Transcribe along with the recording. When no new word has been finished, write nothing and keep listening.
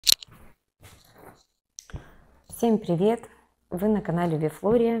Всем привет! Вы на канале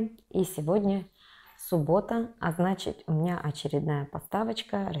Вифлория, и сегодня суббота, а значит у меня очередная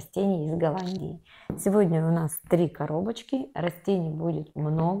поставочка растений из Голландии. Сегодня у нас 3 коробочки, растений будет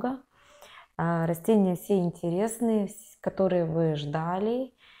много. Растения все интересные, которые вы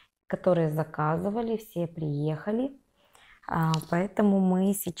ждали, которые заказывали, все приехали. Поэтому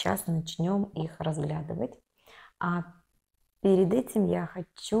мы сейчас начнем их разглядывать. Перед этим я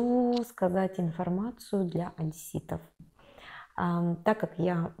хочу сказать информацию для одесситов. Так как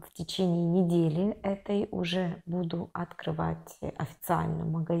я в течение недели этой уже буду открывать официально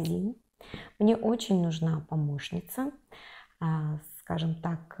магазин, мне очень нужна помощница, скажем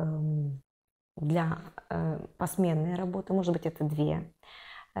так, для посменной работы, может быть, это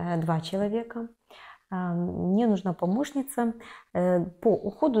два человека. Мне нужна помощница по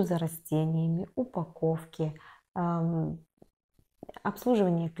уходу за растениями, упаковке,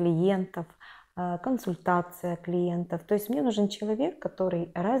 обслуживание клиентов, консультация клиентов. То есть мне нужен человек,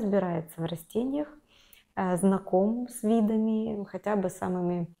 который разбирается в растениях, знаком с видами, хотя бы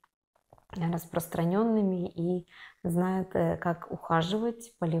самыми распространенными, и знает, как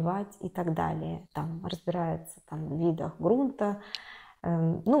ухаживать, поливать и так далее. Там разбирается в видах грунта.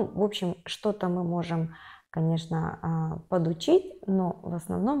 В общем, что-то мы можем, конечно, подучить, но в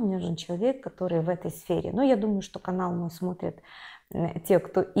основном мне нужен человек, который в этой сфере. Но я думаю, что канал мой смотрят те,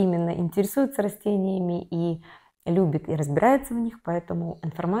 кто именно интересуется растениями и любит и разбирается в них, поэтому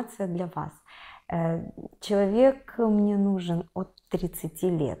информация для вас. Человек мне нужен от 30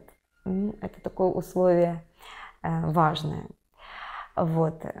 лет. Это такое условие важное.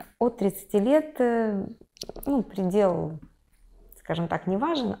 Вот. От 30 лет, предел, скажем так, не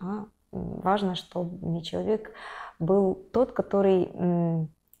важен, а важно, чтобы мне человек был тот, который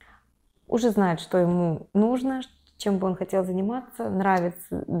уже знает, что ему нужно, чем бы он хотел заниматься,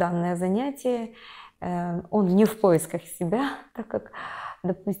 нравится данное занятие, он не в поисках себя, так как,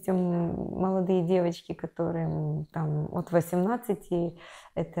 допустим, молодые девочки, которым от 18,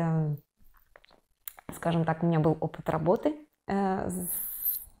 это, скажем так, у меня был опыт работы с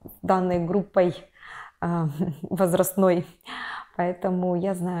данной группой возрастной, поэтому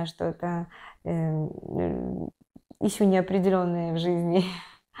я знаю, что это еще неопределенные в жизни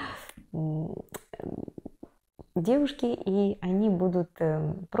девушки, и они будут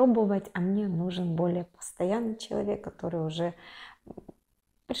пробовать, а мне нужен более постоянный человек, который уже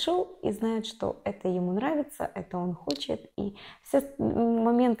пришел и знает, что это ему нравится, это он хочет, и все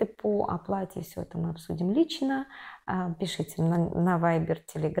моменты по оплате, все это мы обсудим лично. Пишите на Вайбер,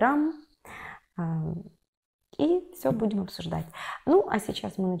 Телеграм, и все будем обсуждать. А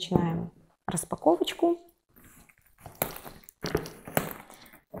сейчас мы начинаем распаковочку.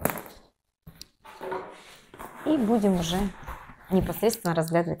 И будем уже непосредственно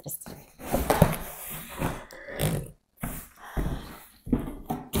разглядывать растения.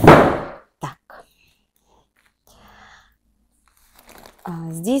 Так.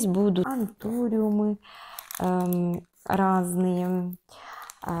 Здесь будут антуриумы разные.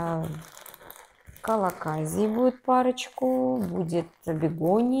 Колоказии будет парочку, будет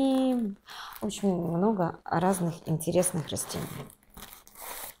бегонии. В общем, много разных интересных растений.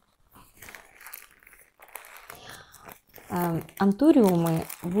 Антуриумы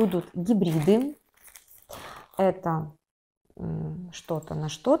будут гибриды. Это что-то на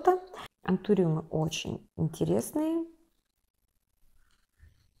что-то. Антуриумы очень интересные.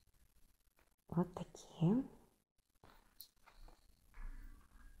 Вот такие.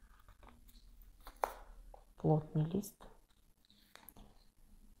 Плотный лист.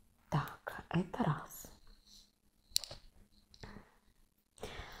 Так, это раз.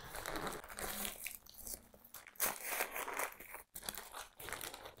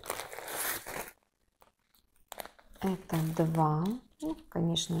 Это два.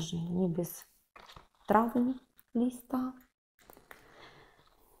 Конечно же, не без травы листа.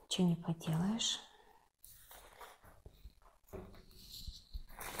 Ничего не поделаешь.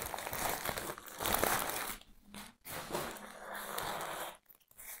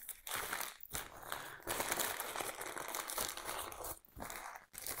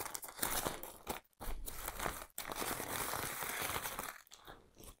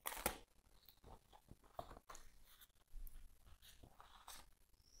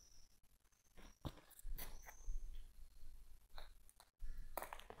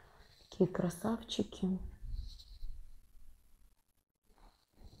 Такие красавчики.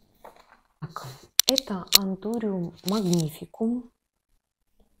 Так, это антуриум магнификум.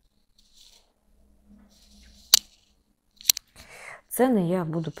 Цены я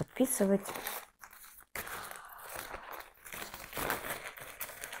буду подписывать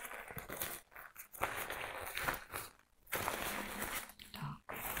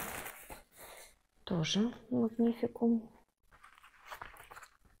тоже магнификум.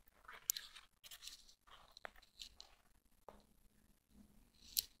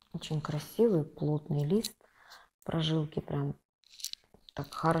 Очень красивый плотный лист. Прожилки прям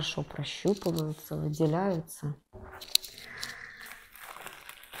так хорошо прощупываются, выделяются.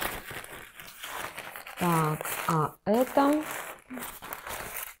 Так, а это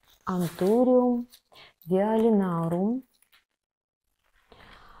антуриум виолинарум.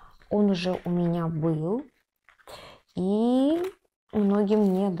 Он уже у меня был, и многим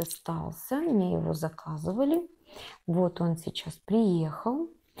не достался, мне его заказывали. Вот он сейчас приехал.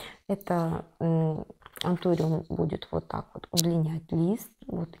 Это антуриум будет вот так вот удлинять лист.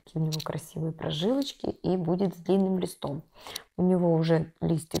 Вот такие у него красивые прожилочки, и будет с длинным листом. У него уже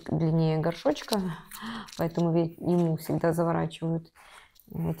листик длиннее горшочка, поэтому ему всегда заворачивают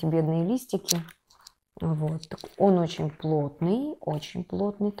эти бедные листики. Вот. Он очень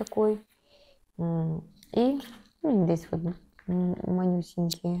плотный такой. И здесь вот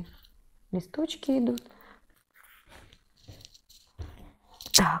манюсенькие листочки идут.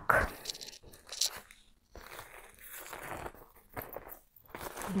 Так.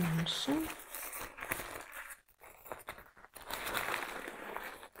 Дальше.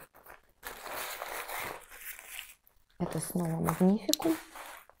 Это снова магнификум.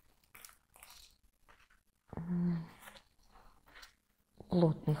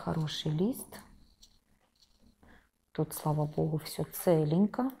 Плотный, хороший лист. Тут, слава богу, все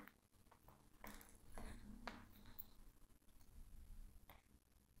целенько.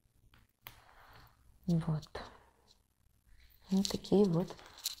 Вот. Вот такие вот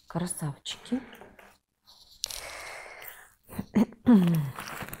красавчики.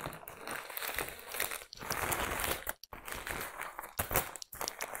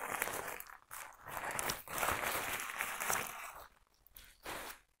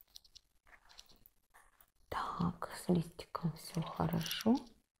 Так, с листиком все хорошо.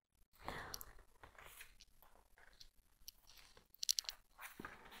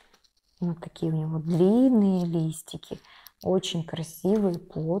 Вот такие у него длинные листики, очень красивые,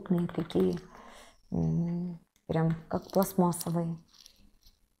 плотные такие, прям как пластмассовые.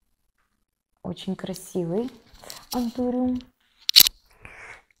 Очень красивый антуриум.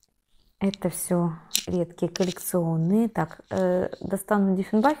 Это все редкие коллекционные. Так, достану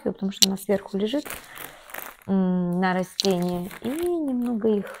диффенбахию, потому что она сверху лежит на растении и немного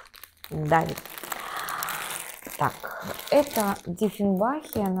их давит. Так, эта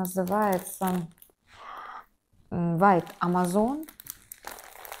диффенбахия называется White Amazon.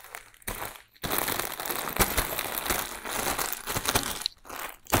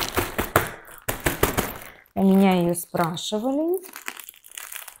 У меня ее спрашивали.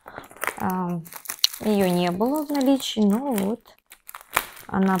 Ее не было в наличии, но вот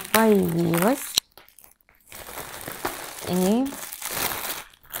она появилась. И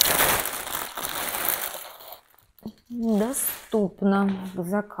доступна к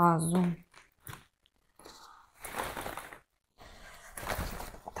заказу.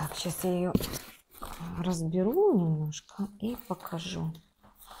 Так, сейчас я ее разберу немножко и покажу.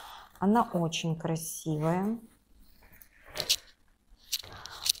 Она очень красивая.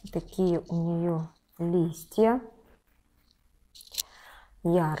 Такие у нее листья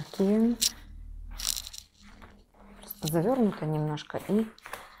яркие. Просто завернуто немножко и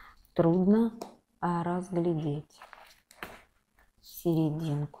трудно разглядеть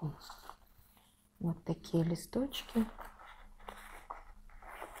серединку. Вот такие листочки.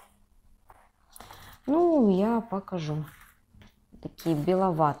 Ну, я покажу. Такие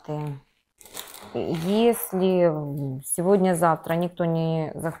беловатые. Если сегодня-завтра никто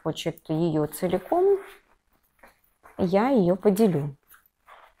не захочет ее целиком, я ее поделю.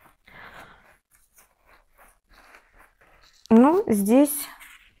 Ну, здесь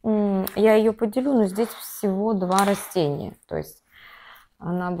я ее поделю, но здесь всего 2 растения. То есть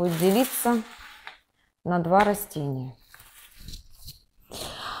она будет делиться на 2 растения.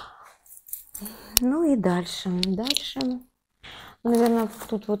 Ну и дальше. Наверное,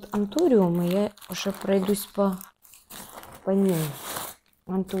 тут вот антуриумы, я уже пройдусь по ним.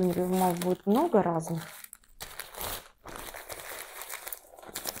 Антуриумов будет много разных.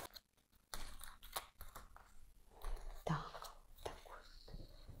 Так,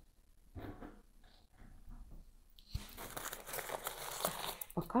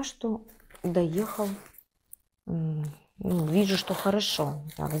 пока что доехал. Вижу, что хорошо.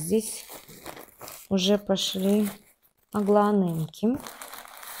 Так, здесь уже пошли аглонемки.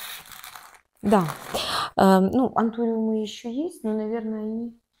 Да, ну, антуриумы еще есть, но, наверное,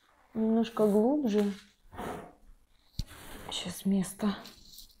 они немножко глубже. Сейчас место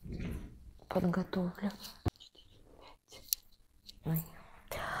подготовлю. Ой.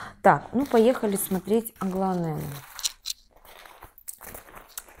 Так, ну поехали смотреть аглонемы.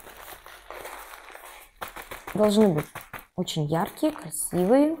 Должны быть очень яркие,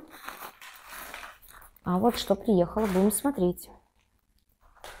 красивые. А вот что приехало, будем смотреть.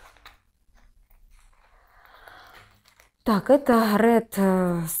 Так, это Red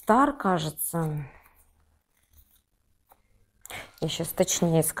Star, кажется. Я сейчас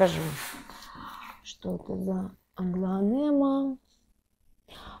точнее скажу, что это за аглонема.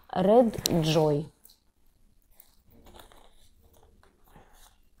 Red Joy.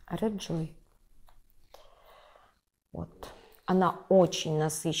 Red Joy. Вот. Она очень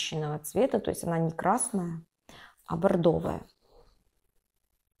насыщенного цвета, то есть она не красная, а бордовая.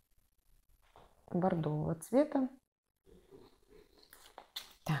 Бордового цвета.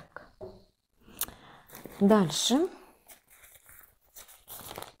 Так. Дальше.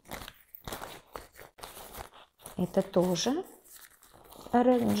 Это тоже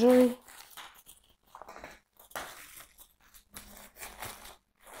Red Joy.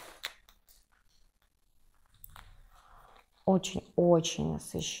 Очень-очень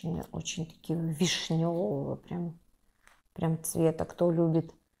насыщенные, очень такие вишневого прям цвета. Кто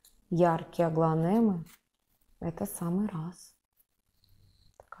любит яркие аглонемы, это самый раз.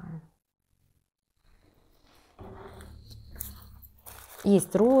 Такая.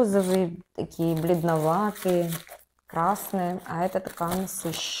 Есть розовые, такие бледноватые, красные, а это такая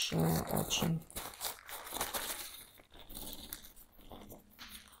насыщенная очень.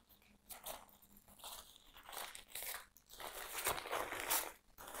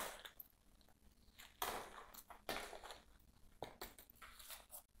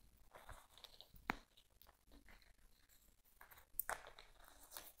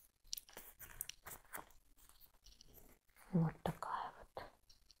 Вот такая вот.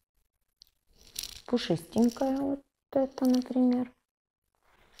 Пушистенькая вот это, например.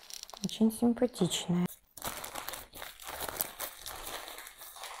 Очень симпатичная.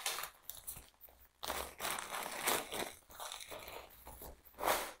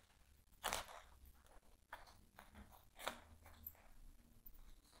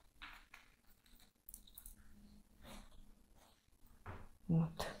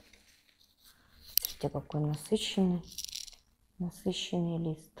 Вот. Смотрите, какой насыщенный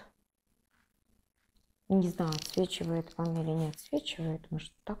лист. Не знаю, отсвечивает вам или не отсвечивает.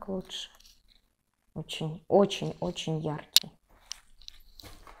 Может, так лучше. Очень яркий.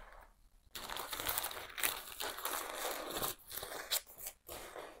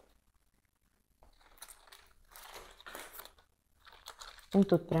 И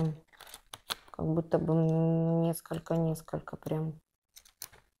тут прям как будто бы несколько прям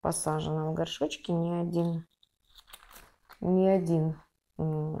посажено в горшочке.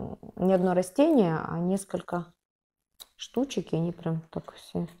 Ни одно растение, а несколько штучек, и они прям так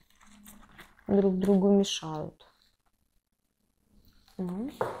все друг другу мешают. Ну,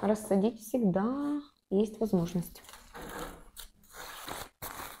 рассадить всегда есть возможность.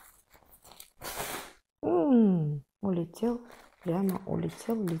 Улетел, прямо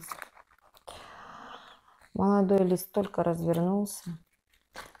улетел лист. Молодой лист только развернулся.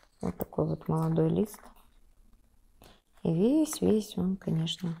 Вот такой вот молодой лист. И весь он,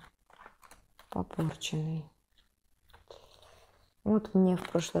 конечно, попорченный. Вот мне в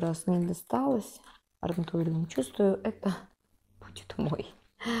прошлый раз не досталось антуриум. Чувствую, это будет мой.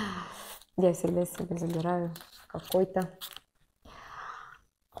 Я всегда себе забираю какой-то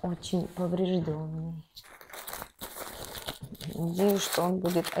очень поврежденный. Надеюсь, что он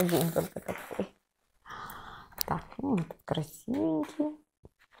будет один только такой. Так, ну вот красивенький.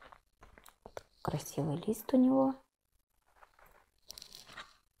 Красивый лист у него.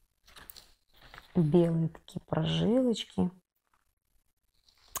 Белые такие прожилочки.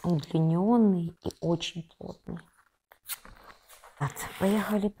 Удлиненный и очень плотный. Так,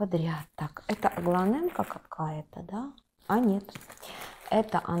 поехали подряд. Так, это аглонемка какая-то, да? А нет,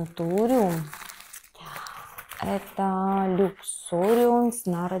 это антуриум. Это люксориум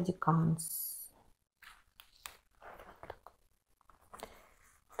снародиканс.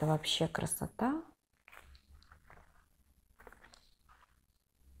 Это вообще красота.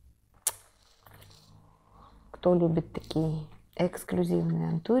 Кто любит такие эксклюзивные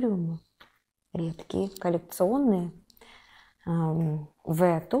антуриумы, редкие, коллекционные, в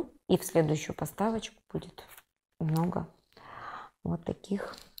эту и в следующую поставочку будет много вот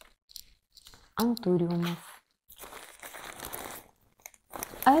таких антуриумов.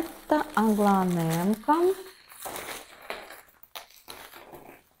 Это аглонемка.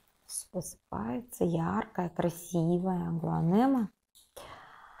 Высыпается яркая, красивая аглонема.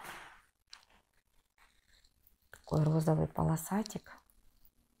 такой розовый полосатик.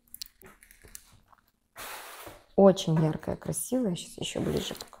 Очень яркая, красивая. Сейчас еще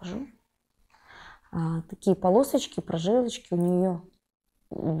ближе покажу. Такие полосочки, прожилочки у нее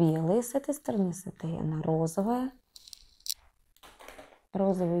белые с этой стороны, с этой она розовая.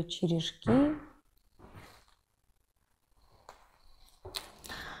 Розовые черешки.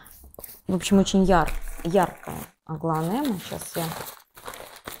 В общем, очень яркая агланема. Сейчас я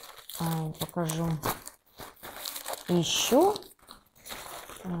покажу еще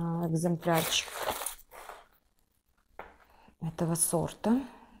экземплярчик этого сорта.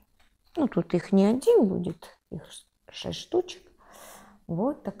 Ну, тут их не один будет, их 6 штучек.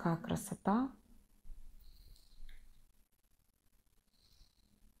 Вот такая красота.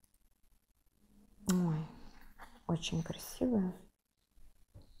 Ой, очень красивая.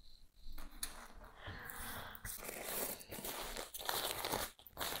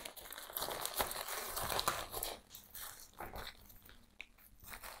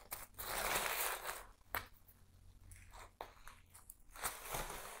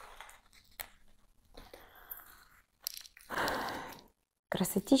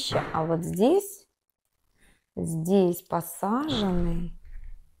 Красотища. А вот здесь посажены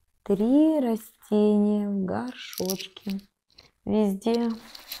 3 растения в горшочке. Везде.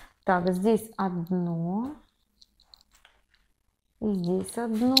 Так, здесь одно. И здесь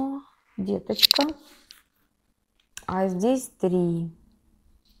одно. Деточка. А здесь 3.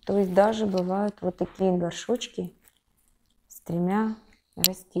 То есть даже бывают вот такие горшочки с 3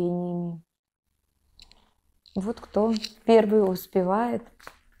 растениями. Вот кто первый успевает,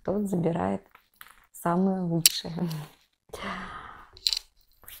 тот забирает самое лучшее.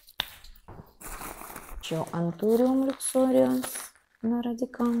 Еще антуриум люксорианс на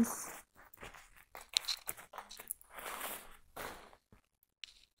радиканс.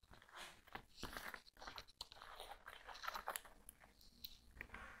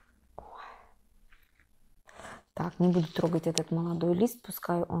 Так, не буду трогать этот молодой лист,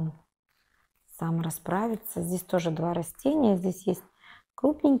 пускай он сам расправится. Здесь тоже 2 растения. Здесь есть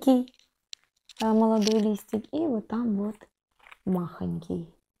крупненький молодой листик и вот там вот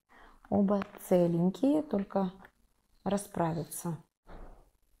махонький. Оба целенькие, только расправятся.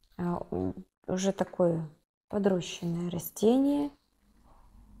 Уже такое подрощенное растение.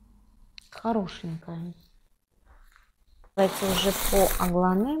 Хорошенькое. Давайте уже по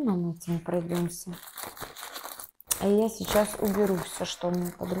агланемам этим пройдемся. А я сейчас уберу все, что у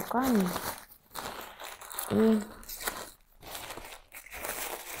меня под руками. И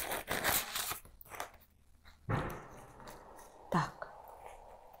так.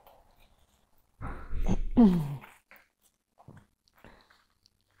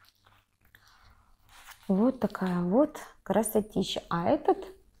 Вот такая вот красотища. А этот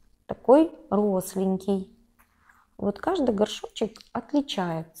такой росленький. Вот каждый горшочек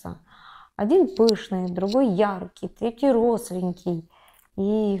отличается. Один пышный, другой яркий, третий росленький.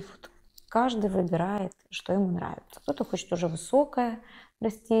 И вот каждый выбирает, что ему нравится. Кто-то хочет уже высокое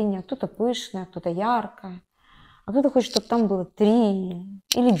растение, кто-то пышное, кто-то яркое. А кто-то хочет, чтобы там было 3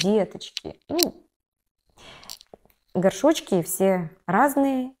 или деточки. Ну, горшочки все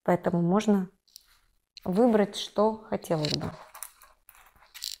разные, поэтому можно выбрать, что хотелось бы.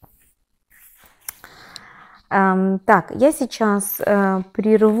 Так, я сейчас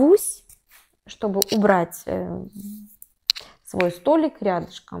прервусь, чтобы убрать свой столик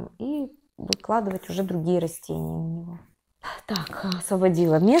рядышком и выкладывать уже другие растения на него. Так,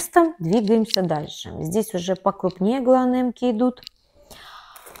 освободила место, двигаемся дальше. Здесь уже покрупнее агланемки идут.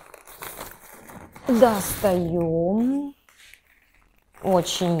 Достаем.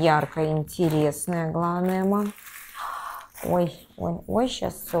 Очень яркая, интересная агланема. Ой, ой, ой,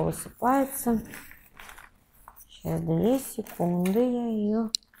 сейчас все высыпается. Сейчас 2 секунды, я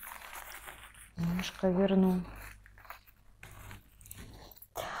ее немножко верну.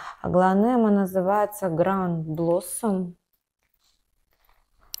 Агланема называется Grand Blossom.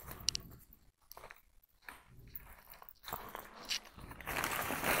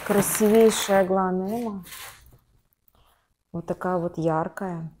 Красивейшая агланема. Вот такая вот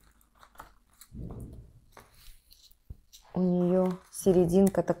яркая. У нее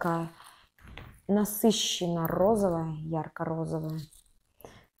серединка такая насыщенно розовая, ярко-розовая.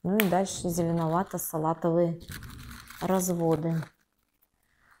 Ну и дальше зеленовато-салатовые разводы.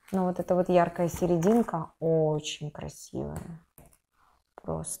 Но вот эта вот яркая серединка очень красивая.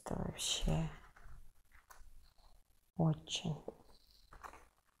 Просто вообще очень.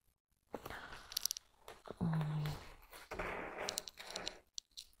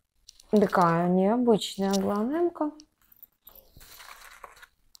 Такая необычная агланемка.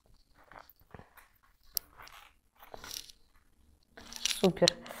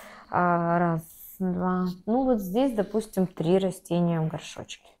 супер. Раз, два. Ну вот здесь, допустим, 3 растения в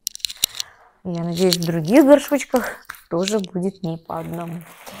горшочке. Я надеюсь, в других горшочках тоже будет не по одному.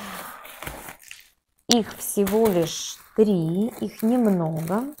 Их всего лишь 3, их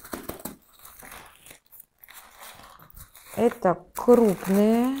немного. Это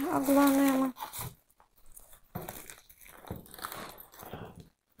крупные аглонемы.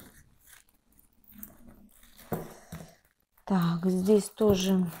 Так, здесь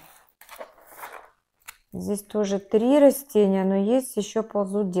тоже 3 растения, но есть еще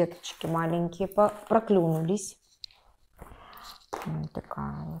ползут деточки маленькие, проклюнулись. Вот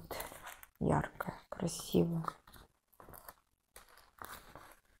такая вот яркая, красивая.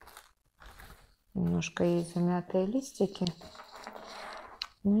 Немножко есть замятые листики.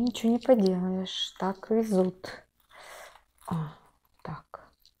 Ну, ничего не поделаешь, так везут.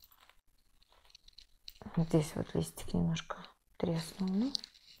 Так. Здесь вот листик немножко треснул.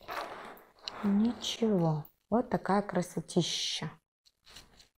 Ничего. Вот такая красотища.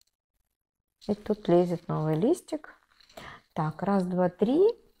 И тут лезет новый листик. Так, раз, два, 3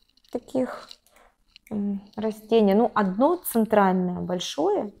 таких растения. Ну, одно центральное,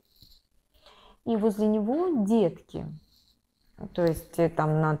 большое. И возле него детки. То есть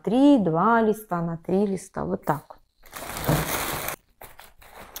там на 3, 2 листа, на 3 листа. Вот так.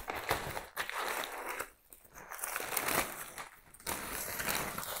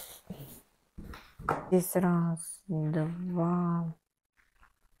 Здесь раз, два,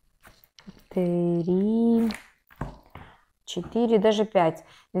 3, 4, даже 5.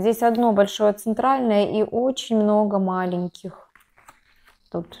 Здесь одно большое центральное и очень много маленьких.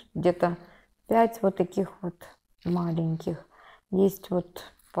 Тут где-то 5 вот таких вот маленьких. Есть вот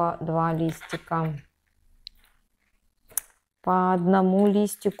по 2 листика. По одному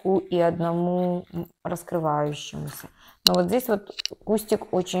листику и одному раскрывающемуся. Но вот здесь вот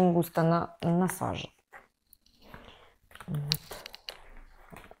кустик очень густо насажен. Вот.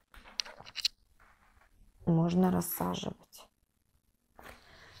 Можно рассаживать.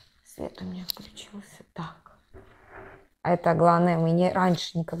 Свет у меня включился. Так. Это главное, мне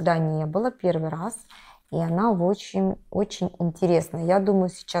раньше никогда не было, первый раз. И она очень интересная. Я думаю,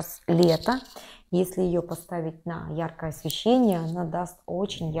 сейчас лето. Если ее поставить на яркое освещение, она даст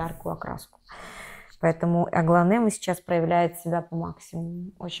очень яркую окраску. Поэтому аглонема сейчас проявляет себя по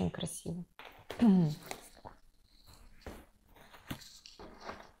максимуму. Очень красиво.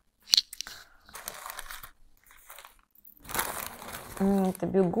 Это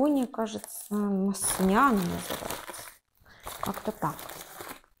бегония, кажется, масляная называется. Как-то так.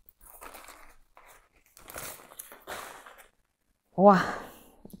 О,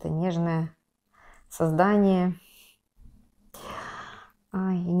 это нежное создание.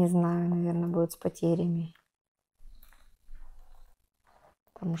 Ай, я не знаю, наверное, будет с потерями.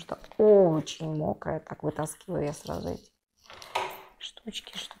 Потому что очень мокрая. Так, вытаскиваю я сразу эти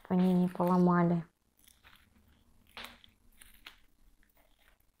штучки, чтобы они не поломали.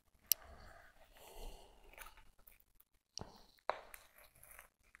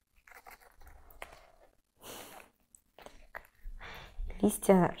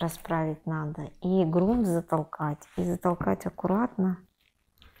 Листья расправить надо, и грунт затолкать, и затолкать аккуратно.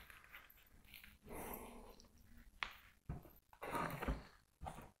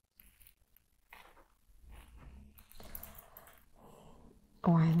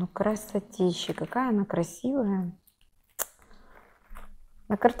 Ой, ну красотища, какая она красивая.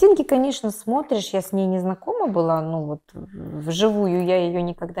 На картинке, конечно, смотришь, я с ней не знакома была, ну вот вживую я ее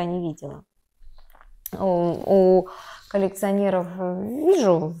никогда не видела. У коллекционеров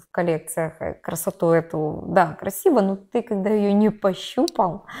вижу в коллекциях красоту эту, да, красиво, но ты, когда ее не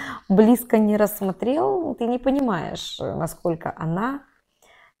пощупал, близко не рассмотрел, ты не понимаешь, насколько она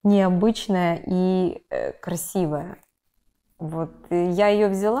необычная и красивая. Вот я ее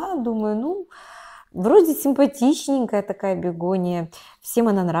взяла, думаю, ну, вроде симпатичненькая такая бегония, всем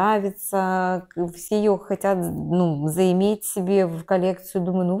она нравится, все ее хотят, ну, заиметь себе в коллекцию.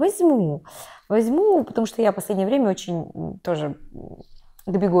 Думаю, ну, возьму, потому что я в последнее время очень тоже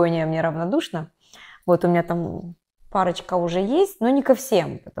к бегониям неравнодушна. Вот у меня там парочка уже есть, но не ко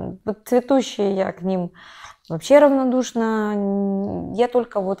всем. Вот цветущие я к ним вообще равнодушна. Я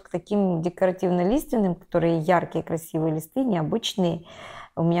только вот к таким декоративно-лиственным, которые яркие, красивые листы, необычные.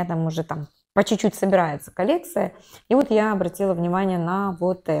 У меня там уже там по чуть-чуть собирается коллекция. И вот я обратила внимание на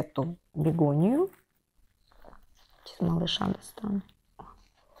вот эту бегонию. Сейчас малыша достану.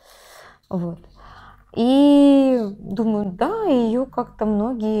 Вот. И думаю, да, ее как-то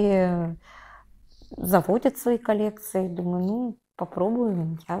многие заводят в свои коллекции. Думаю, ну,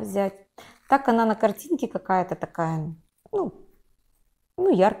 попробуем я взять. Так она на картинке какая-то такая, ну, Ну,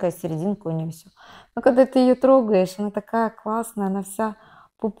 яркая серединка у нее все. Но когда ты ее трогаешь, она такая классная, она вся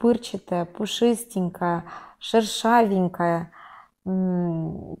пупырчатая, пушистенькая, шершавенькая.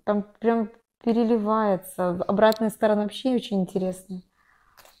 Там прям переливается. Обратная сторона вообще очень интересная.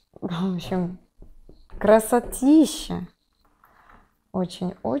 В общем, красотища.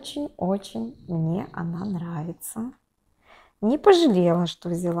 Очень-очень-очень мне она нравится. Не пожалела, что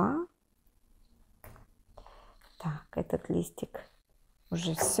взяла. Так, этот листик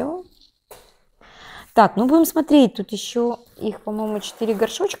уже все. Так, ну будем смотреть. Тут еще их, по-моему, 4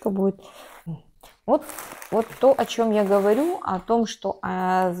 горшочка будет. Вот то, о чем я говорю, о том, что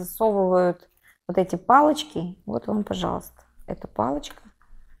засовывают вот эти палочки. Вот вам, пожалуйста, эта палочка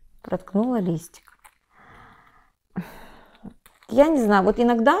проткнула листик. Я не знаю, вот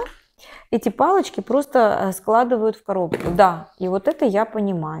иногда эти палочки просто складывают в коробку. Да, и вот это я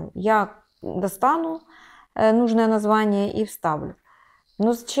понимаю. Я достану нужное название и вставлю.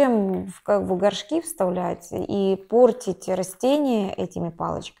 Но зачем в горшки вставлять и портить растения этими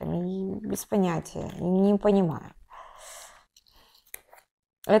палочками? И без понятия, не понимаю.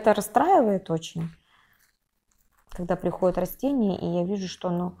 Это расстраивает очень, когда приходит растение, и я вижу, что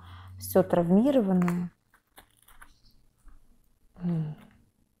оно все травмированное.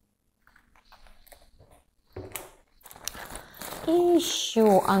 И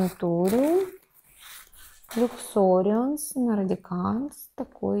еще антуриум, люксорианс, нордиканс,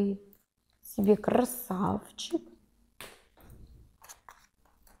 такой себе красавчик.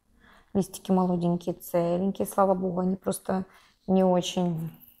 Листики молоденькие, целенькие, слава богу, они просто не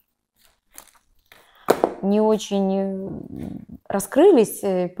очень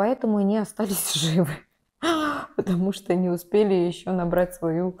раскрылись, поэтому и не остались живы, потому что не успели еще набрать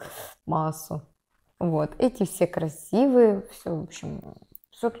свою массу. Вот, эти все красивые, все, в общем,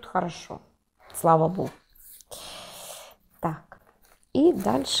 все тут хорошо, слава богу. Так, и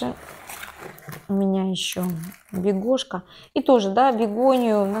дальше у меня еще бегошка. И тоже, да,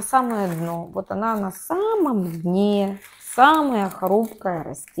 бегонию на самое дно. Вот она на самом дне, самое хрупкое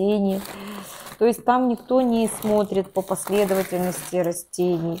растение. То есть там никто не смотрит по последовательности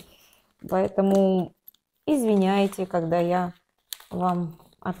растений. Поэтому извиняйте, когда я вам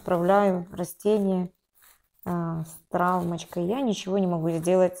отправляю растение с травмочкой. Я ничего не могу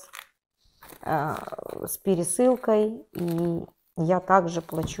сделать с пересылкой. И я также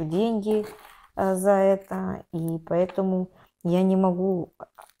плачу деньги за это. И поэтому я не могу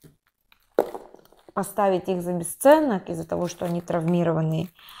поставить их за бесценок из-за того, что они травмированные.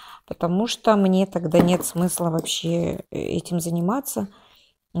 Потому что мне тогда нет смысла вообще этим заниматься,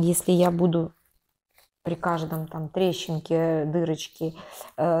 если я буду при каждом там трещинке, дырочке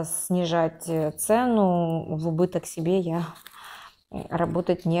снижать цену, в убыток себе я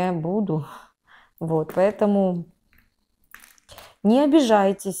работать не буду. Вот, поэтому не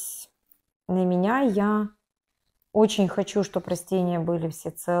обижайтесь на меня. Я очень хочу, чтобы растения были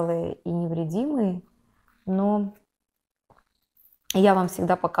все целые и невредимые, но я вам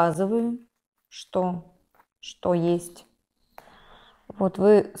всегда показываю, что есть. Вот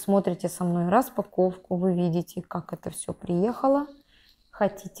вы смотрите со мной распаковку, вы видите, как это все приехало.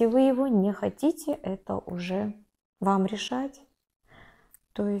 Хотите вы его, не хотите, это уже вам решать.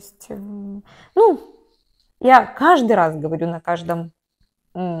 То есть, ну, я каждый раз говорю на каждой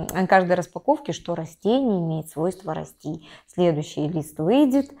распаковке, что растение имеет свойство расти. Следующий лист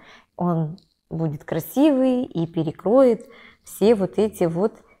выйдет, он будет красивый и перекроет все вот эти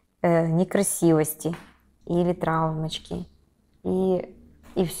вот некрасивости или травмочки.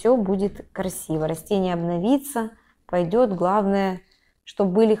 И все будет красиво. Растение обновится, пойдет. Главное,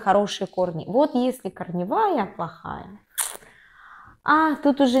 чтобы были хорошие корни. Вот если корневая плохая,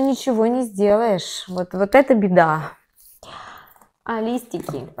 тут уже ничего не сделаешь. Вот это беда. А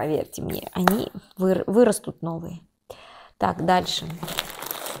листики, поверьте мне, они вырастут новые. Так, дальше.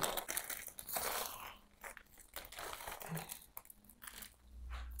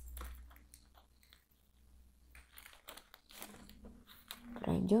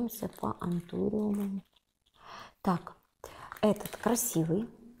 Пройдемся по антуриуму. Так, этот красивый.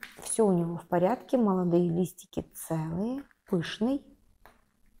 Все у него в порядке. Молодые листики целые. Пышный.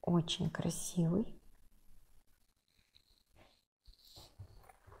 Очень красивый.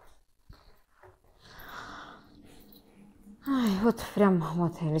 Ай, вот прям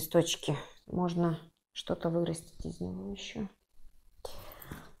вот листочки. Можно что-то вырастить из него еще.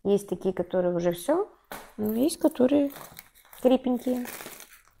 Есть такие, которые уже все. Но есть, которые крепенькие.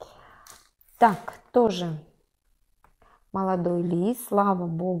 Так, тоже молодой лист. Слава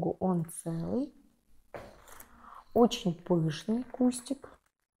богу, он целый. Очень пышный кустик.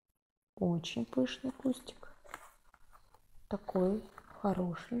 Очень пышный кустик. Такой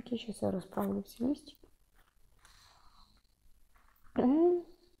Хорошенький. Сейчас я расправлю все листики.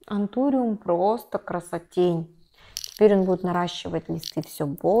 Антуриум просто красотень. Теперь он будет наращивать листы все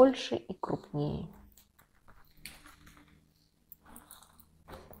больше и крупнее.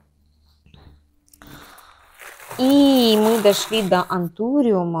 И мы дошли до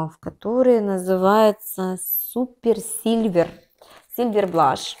антуриумов, которые называются Супер Сильвер. Сильвер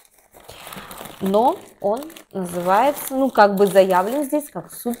Блаш. Но он называется, ну, как бы заявлен здесь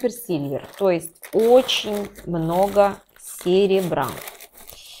как Супер Сильвер. То есть очень много серебра.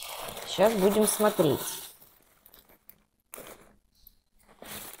 Сейчас будем смотреть.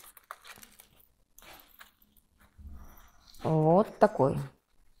 Вот такой.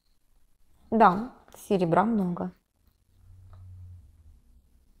 Да, серебра много.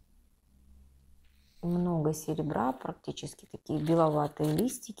 Много серебра, практически такие беловатые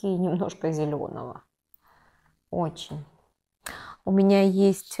листики и немножко зеленого. Очень. У меня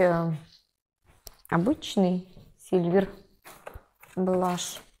есть обычный сильвер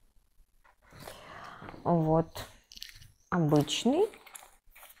блаш. Вот. Обычный.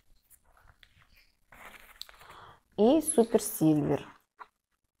 И супер сильвер.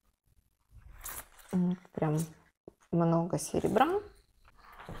 Прям много серебра.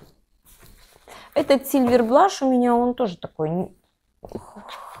 Этот сильвер блаш у меня, он тоже такой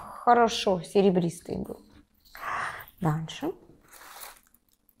хорошо серебристый был. Дальше.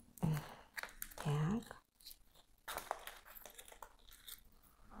 Так.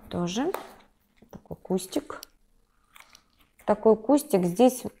 Тоже такой кустик. Такой кустик.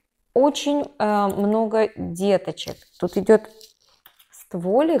 Здесь очень много деточек. Тут идет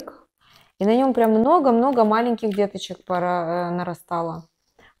стволик. И на нем прям много-много маленьких деточек нарастало.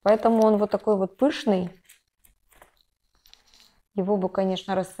 Поэтому он вот такой вот пышный. Его бы,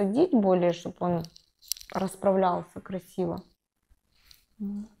 конечно, рассадить более, чтобы он расправлялся красиво.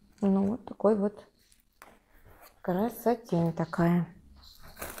 Ну, вот такой вот красотень такая.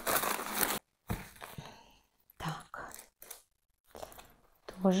 Так.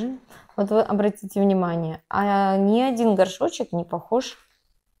 Тоже. Вот вы обратите внимание, ни один горшочек не похож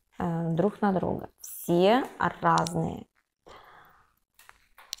друг на друга. Все разные.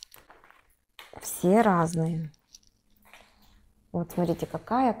 Все разные. Вот смотрите,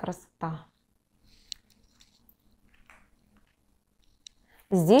 какая красота.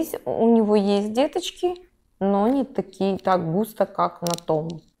 Здесь у него есть деточки, но не такие так густо, как на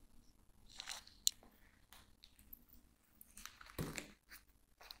том.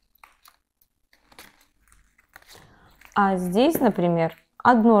 А здесь, например,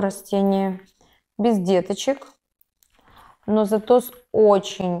 одно растение без деточек, но зато с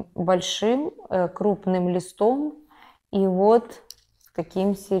очень большим крупным листом и вот с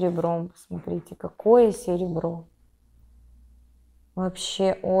таким серебром. Посмотрите, какое серебро.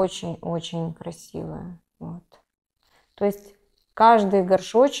 Вообще очень-очень красивое. Вот. То есть каждый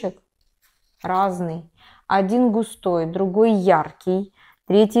горшочек разный. Один густой, другой яркий,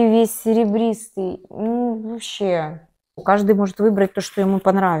 третий весь серебристый. Ну, вообще, каждый может выбрать то, что ему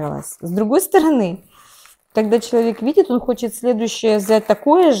понравилось. С другой стороны, когда человек видит, он хочет следующее взять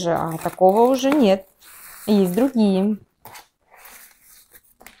такое же, а такого уже нет. Есть другие.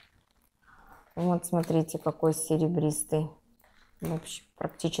 Вот смотрите, какой серебристый. Вообще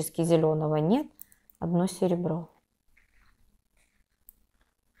практически зеленого нет. Одно серебро.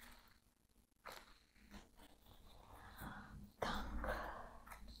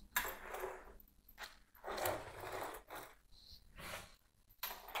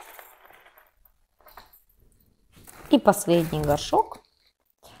 И последний горшок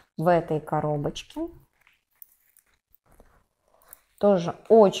в этой коробочке. Тоже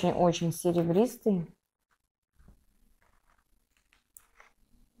очень-очень серебристый.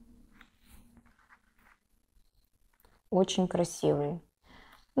 Очень красивый.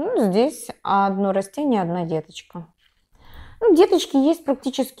 Ну, здесь одно растение, одна деточка. Ну, деточки есть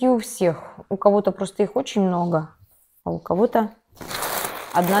практически у всех. У кого-то просто их очень много, а у кого-то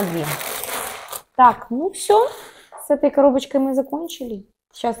одна-две. Так, ну все. С этой коробочкой мы закончили.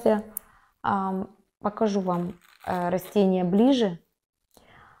 Сейчас я покажу вам растения ближе.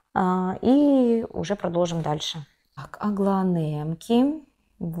 И уже продолжим дальше. Так, аглонемки.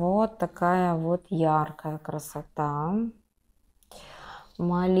 Вот такая вот яркая красота.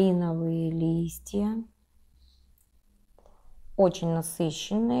 Малиновые листья. Очень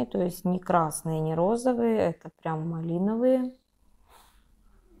насыщенные, то есть не красные, не розовые. Это прям малиновые.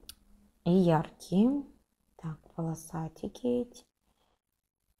 И яркие. Так, полосатики эти.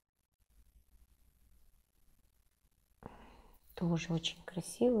 Тоже очень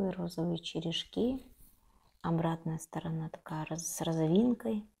красивые розовые черешки. Обратная сторона такая с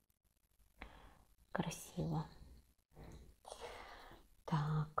розовинкой. Красиво.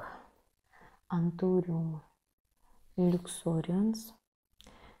 Так. Антуриум люксорианс.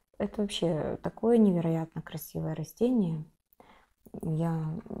 Это вообще такое невероятно красивое растение. Я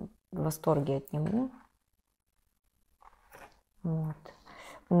в восторге от него. Вот.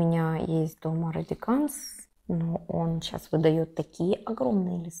 У меня есть дома радиканс, но он сейчас выдает такие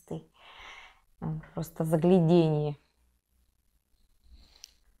огромные листы. Просто заглядение.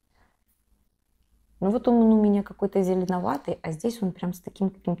 Ну вот он у меня какой-то зеленоватый, а здесь он прям с таким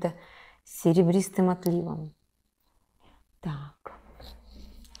каким-то серебристым отливом. Так,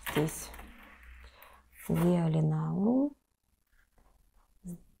 здесь виолинаурум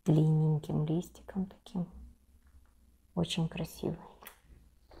с длинненьким листиком таким. Очень красивый.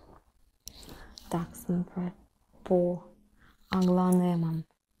 Так, смотрю по аглонемам.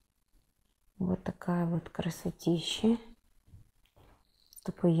 Вот такая вот красотища. С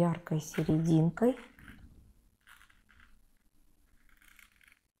такой яркой серединкой.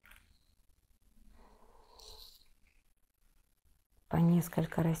 По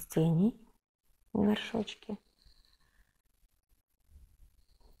несколько растений в горшочке.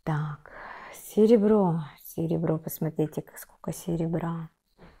 Так, серебро. Серебро, посмотрите, сколько серебра.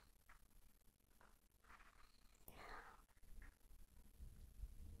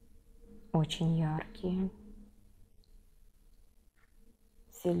 Очень яркие.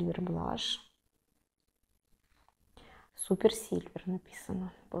 Сильвер блаш. Супер сильвер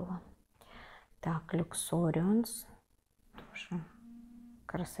написано было. Так, люксорианс. Тоже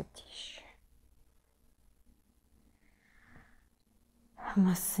красотища.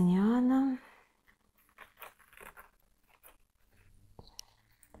 Масняна.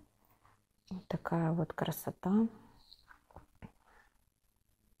 Вот такая вот красота.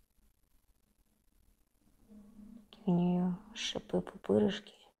 У нее шипы,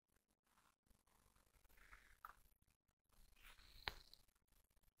 пупырышки.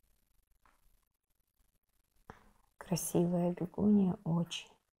 Красивая бегония,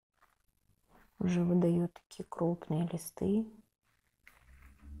 очень. Уже выдает такие крупные листы.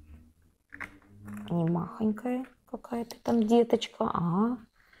 Не махонькая какая-то там деточка, а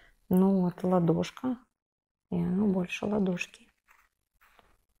ну вот ладошка. И оно больше ладошки.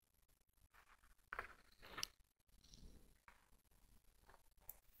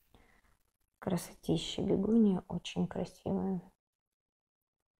 Красотища бегония, очень красивая.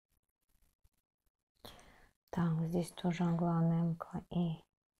 Так, здесь тоже аглонемка и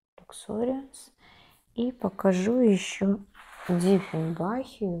люксорианс. И покажу еще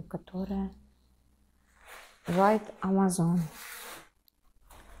диффенбахию, которая White Amazon.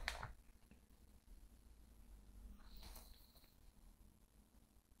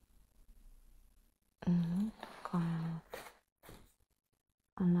 Вот такая вот.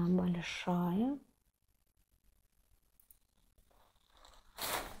 Она большая.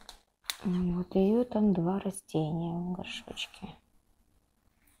 Вот ее там 2 растения в горшочке.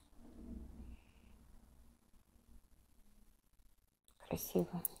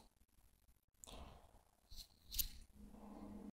 Красиво.